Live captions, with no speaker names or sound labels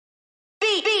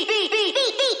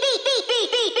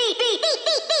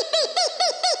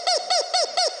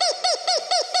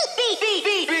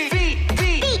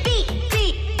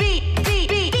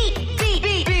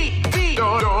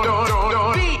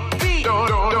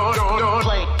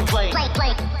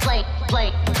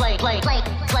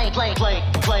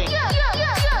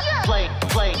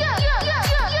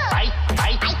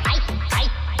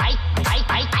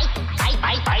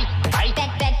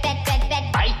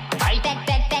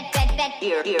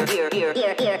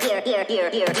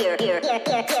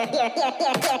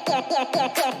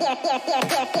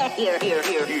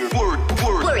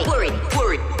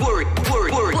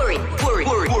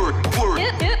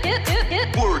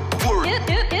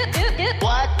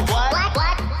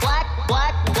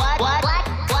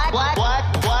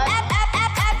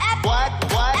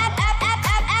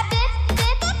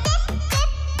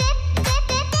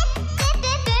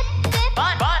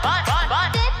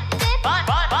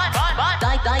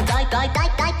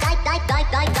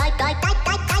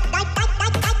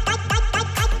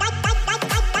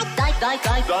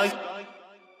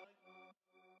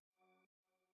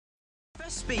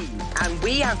Speed, and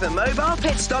we have the mobile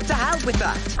pit stop to help with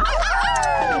that. All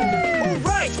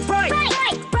right, right, right,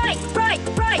 right, right, right, right,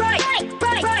 right,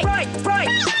 right, right, right, right,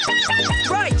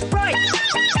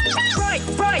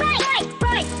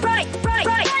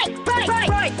 right,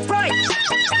 right,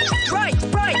 right,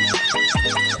 right,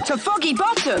 to Foggy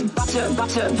Bottom. Bottom,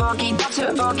 bottom, foggy,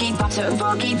 bottom, foggy, bottom,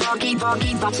 foggy, foggy,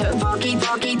 foggy, bottom, foggy,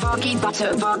 foggy, foggy,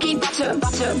 bottom, foggy, bottom,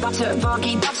 bottom, bottom,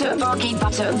 foggy, bottom, foggy,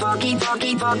 bottom, foggy,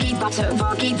 foggy, foggy, bottom,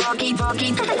 foggy, foggy,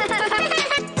 foggy.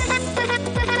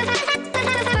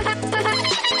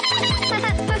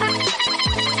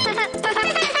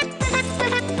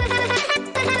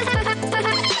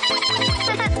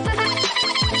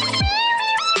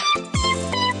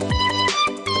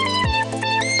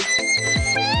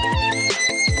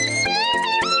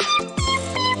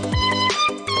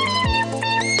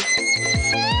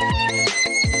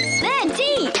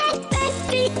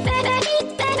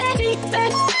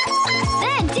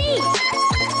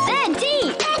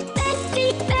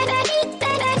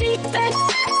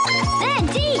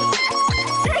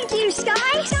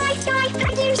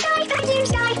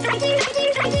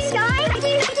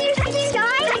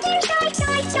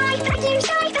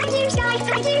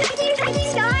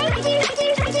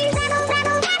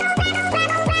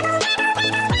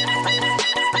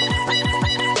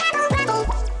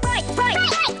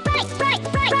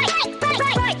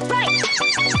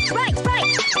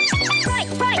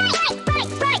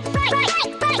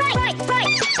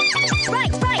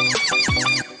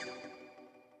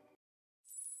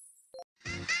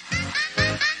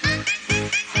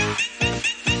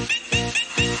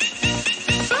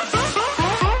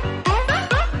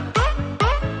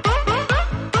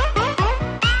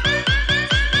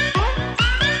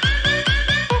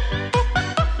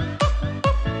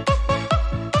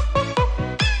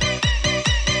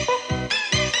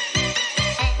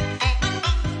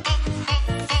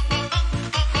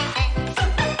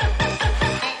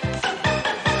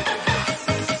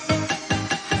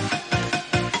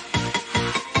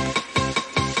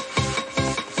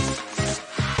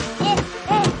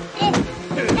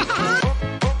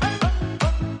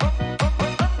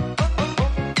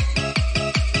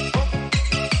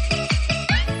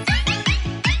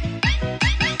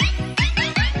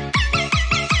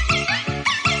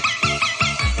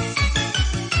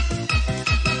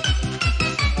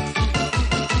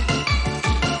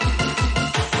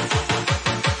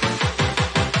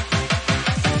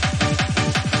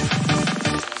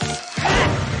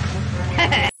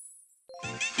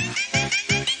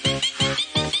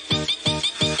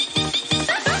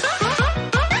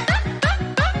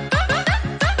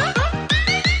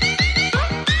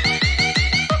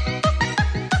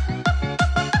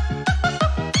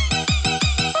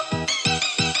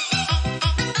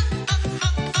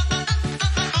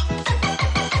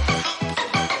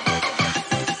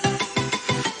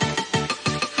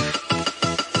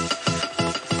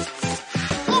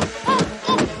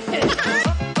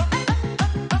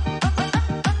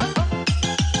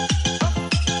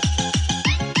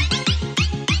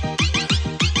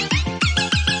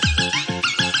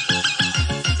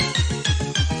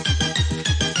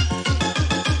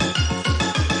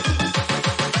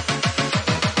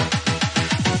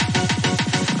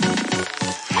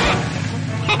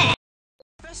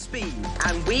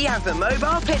 And we have the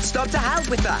mobile pit stop to help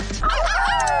with that. All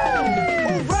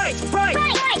right, right, right, right,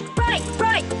 right,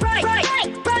 right, right, right,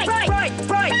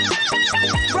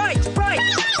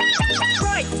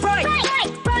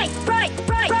 right, right, right,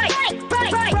 right,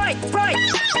 right, right,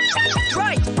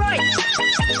 right, right,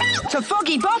 to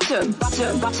Foggy Bottom.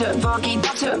 Bottom, bottom, foggy,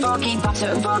 bottom, foggy,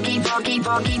 bottom, foggy, foggy,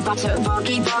 foggy, bottom,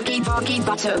 foggy, foggy, foggy,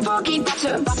 bottom, foggy,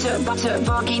 bottom, bottom, bottom,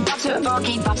 foggy, bottom,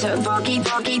 foggy, bottom, foggy,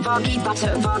 foggy, foggy,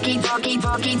 bottom, foggy, foggy,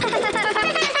 foggy.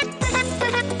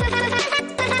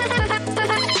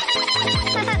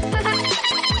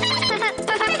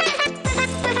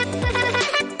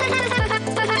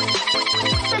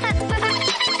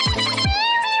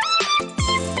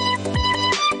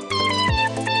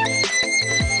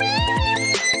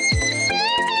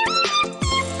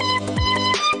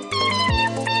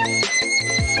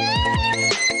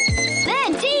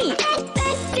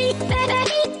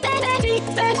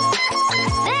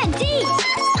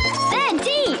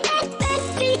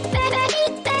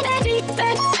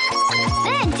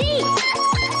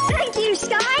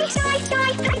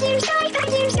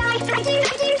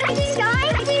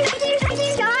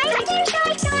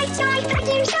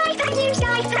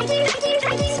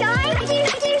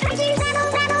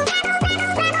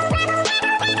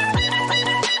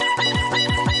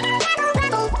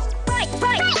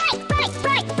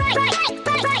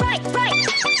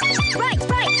 right, right, right,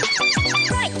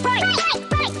 right, right, right, right,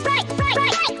 right, right,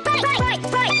 right, right, right.